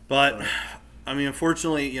 But, I mean,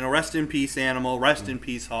 unfortunately, rest in peace, Animal. Rest in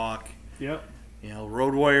peace, Hawk. yep.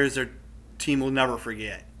 Road Warriors, their team will never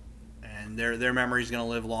forget. And their memory is going to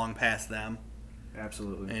live long past them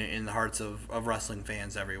Absolutely. in the hearts of wrestling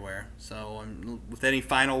fans everywhere. So, with any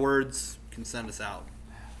final words, you can send us out.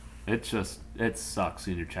 It sucks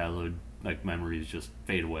seeing your childhood memories just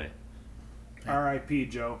fade away. R.I.P.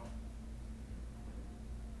 Joe.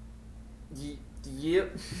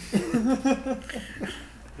 Yep.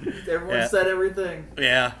 Everyone Yeah. said everything.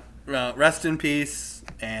 Yeah. Rest in peace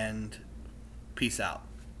and peace out.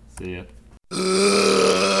 See ya.